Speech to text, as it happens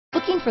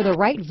Looking for the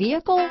right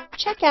vehicle?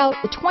 Check out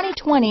the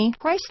 2020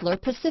 Chrysler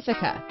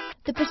Pacifica.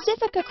 The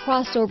Pacifica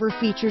crossover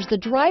features the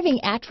driving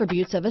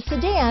attributes of a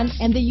sedan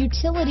and the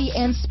utility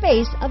and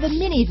space of a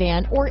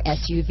minivan or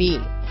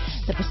SUV.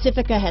 The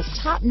Pacifica has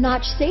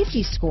top-notch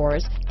safety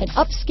scores, an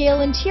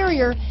upscale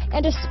interior,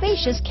 and a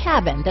spacious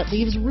cabin that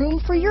leaves room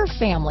for your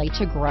family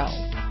to grow.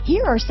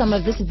 Here are some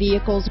of this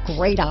vehicle's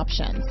great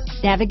options: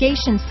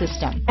 navigation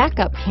system,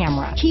 backup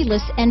camera,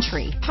 keyless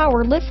entry,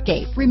 power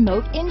liftgate,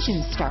 remote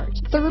engine start,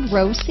 third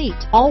row seat,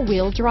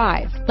 all-wheel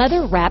drive,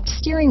 leather-wrapped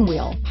steering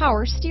wheel,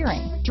 power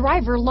steering,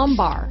 driver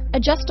lumbar,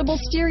 adjustable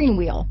steering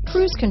wheel,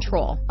 cruise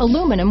control,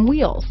 aluminum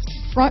wheels,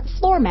 front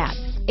floor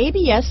mats,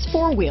 ABS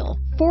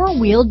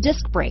four-wheel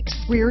disc brakes,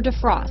 rear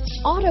defrost,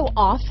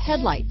 auto-off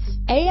headlights,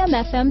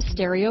 AM/FM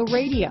stereo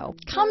radio.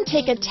 Come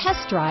take a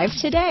test drive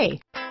today.